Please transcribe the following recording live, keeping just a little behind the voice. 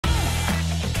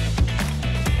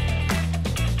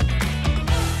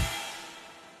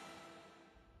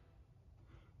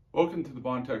Welcome to the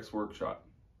Bontex workshop.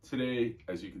 Today,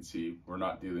 as you can see, we're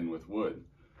not dealing with wood.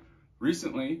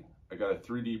 Recently, I got a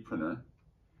 3D printer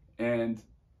and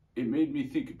it made me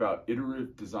think about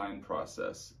iterative design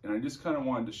process. And I just kind of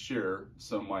wanted to share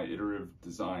some of my iterative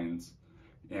designs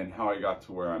and how I got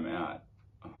to where I'm at.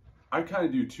 I kind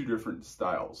of do two different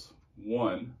styles.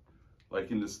 One,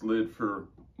 like in this lid for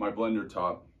my blender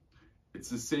top, it's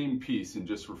the same piece and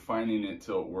just refining it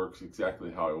till it works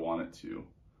exactly how I want it to.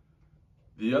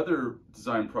 The other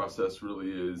design process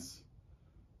really is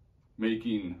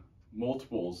making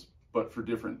multiples, but for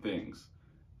different things.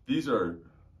 These are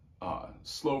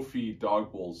slow feed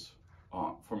dog bowls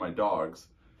for my dogs.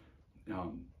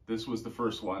 This was the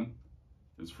first one.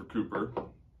 It was for Cooper.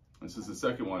 This is the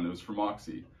second one. It was for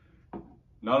Moxie.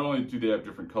 Not only do they have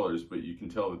different colors, but you can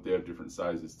tell that they have different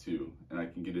sizes too. And I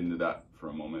can get into that for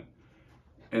a moment.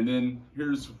 And then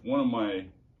here's one of my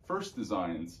first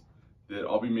designs that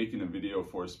I'll be making a video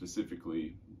for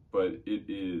specifically, but it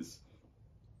is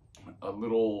a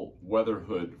little weather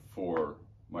hood for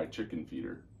my chicken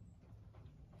feeder.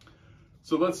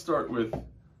 So let's start with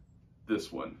this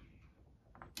one.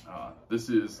 This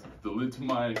is the lid to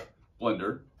my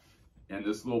blender, and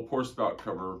this little pour spout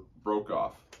cover broke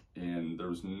off and there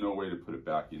was no way to put it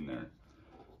back in there.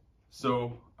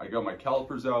 So I got my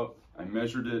calipers out, I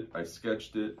measured it, I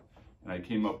sketched it, and I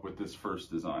came up with this first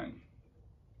design.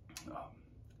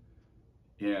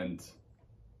 And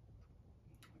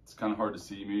it's kind of hard to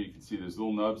see. Maybe you can see there's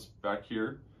little nubs back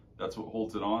here. That's what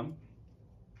holds it on.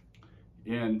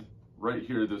 And right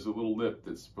here, there's a little lip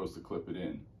that's supposed to clip it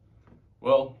in.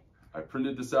 Well, I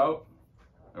printed this out.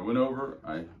 I went over,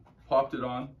 I popped it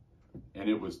on, and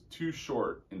it was too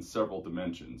short in several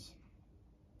dimensions.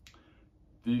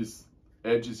 These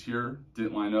edges here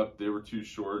didn't line up. They were too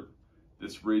short.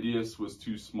 This radius was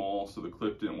too small, so the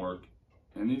clip didn't work.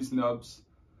 And these nubs,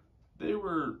 they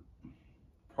were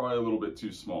probably a little bit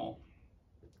too small.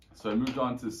 So I moved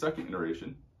on to the second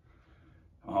iteration.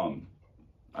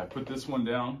 I put this one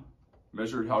down,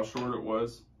 measured how short it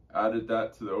was, added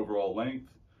that to the overall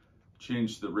length,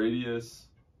 changed the radius,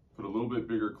 put a little bit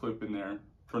bigger clip in there,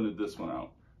 printed this one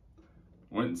out.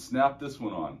 Went and snapped this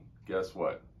one on. Guess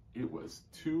what? It was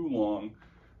too long,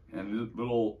 and the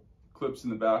little clips in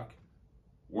the back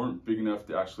weren't big enough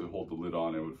to actually hold the lid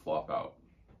on. It would flop out.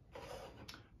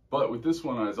 But with this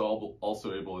one, I was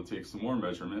also able to take some more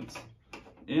measurements,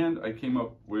 and I came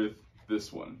up with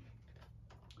this one.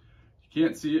 You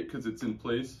can't see it because it's in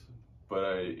place, but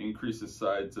I increased the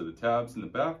sides of the tabs in the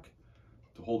back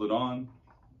to hold it on,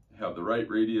 have the right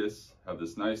radius, have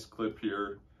this nice clip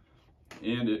here,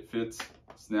 and it fits,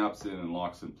 snaps in, and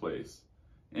locks in place.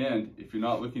 And if you're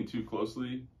not looking too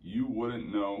closely, you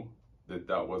wouldn't know that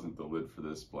that wasn't the lid for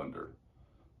this blender.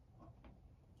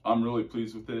 I'm really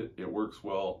pleased with it. It works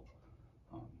well.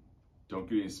 Don't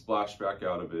get any splashback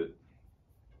out of it.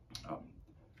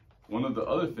 One of the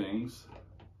other things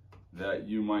that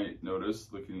you might notice,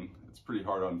 it's pretty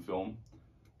hard on film,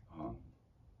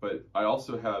 but I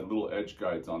also had little edge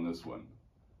guides on this one.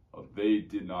 They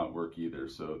did not work either,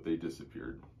 so they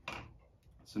disappeared.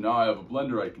 So now I have a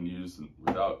blender I can use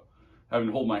without having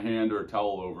to hold my hand or a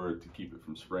towel over it to keep it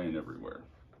from spraying everywhere.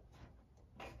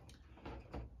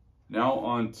 Now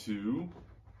on to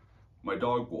my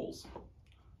dog bowls.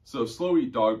 So slow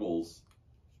eat dog bowls,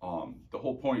 the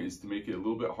whole point is to make it a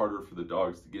little bit harder for the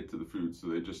dogs to get to the food so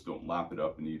they just don't lap it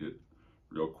up and eat it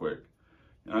real quick.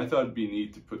 And I thought it'd be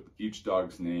neat to put each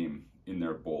dog's name in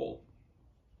their bowl.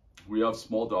 We have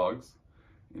small dogs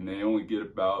and they only get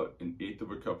about 1/8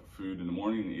 of a cup of food in the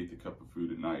morning and 1/8 a cup of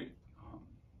food at night.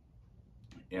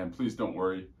 And please don't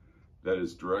worry, that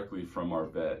is directly from our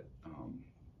vet.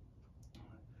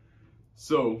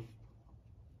 So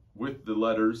with the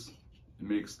letters, it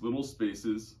makes little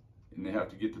spaces and they have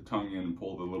to get the tongue in and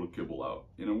pull the little kibble out.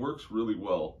 And it works really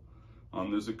well.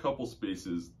 There's a couple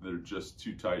spaces that are just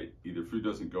too tight. Either food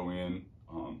doesn't go in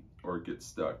or it gets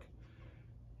stuck.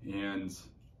 And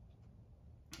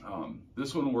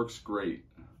this one works great,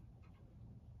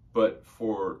 but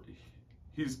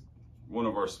he's one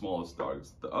of our smallest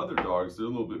dogs. The other dogs, they're a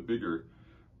little bit bigger.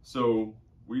 So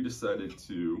we decided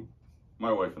to,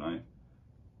 my wife and I,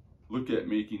 look at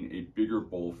making a bigger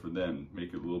bowl for them,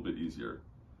 make it a little bit easier.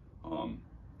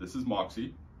 This is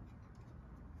Moxie.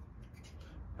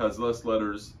 Has less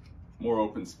letters, more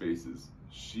open spaces.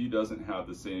 She doesn't have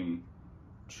the same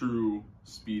true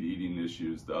speed eating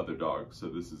issues the other dogs, so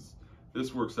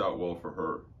this works out well for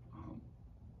her.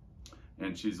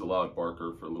 And she's a loud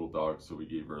barker for a little dog, so we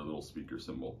gave her a little speaker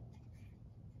symbol.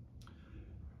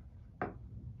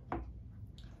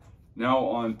 Now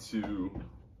on to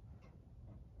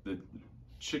the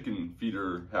chicken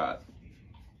feeder hat.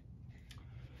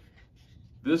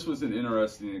 This was an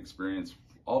interesting experience.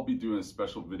 I'll be doing a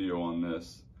special video on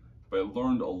this, but I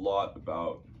learned a lot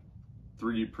about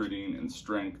 3D printing and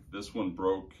strength. This one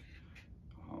broke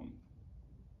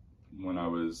when I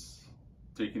was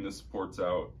taking the supports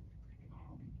out.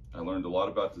 I learned a lot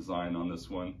about design on this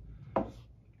one. I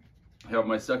have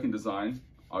my second design.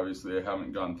 Obviously, I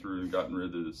haven't gone through and gotten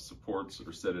rid of the supports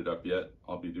or set it up yet.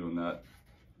 I'll be doing that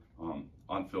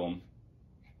on film.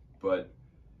 But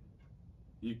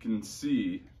you can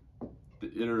see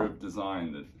the iterative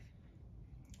design that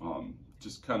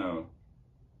just kind of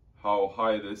how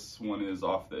high this one is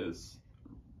off this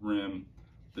rim,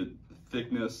 the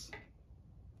thickness,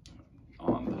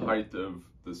 the height of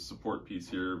the support piece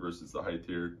here versus the height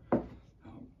here.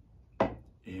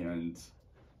 And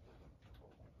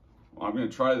I'm going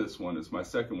to try this one. It's my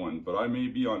second one, but I may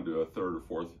be onto a third or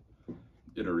fourth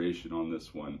iteration on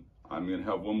this one. I'm going to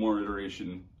have one more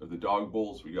iteration of the dog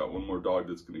bowls. We got one more dog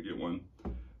that's going to get one.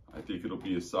 I think it'll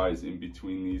be a size in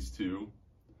between these two.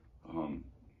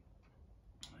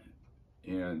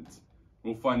 And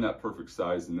we'll find that perfect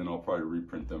size, and then I'll probably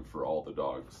reprint them for all the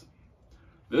dogs.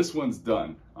 This one's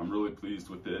done. I'm really pleased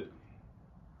with it.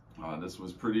 This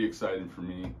was pretty exciting for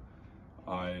me.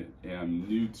 I am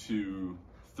new to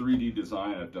 3D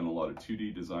design. I've done a lot of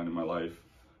 2D design in my life.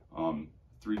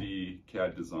 3D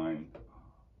CAD design.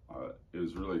 It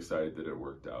was really excited that it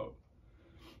worked out.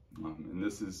 And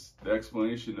this is the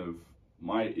explanation of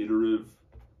my iterative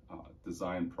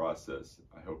design process.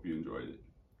 I hope you enjoyed it.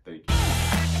 Thank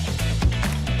you.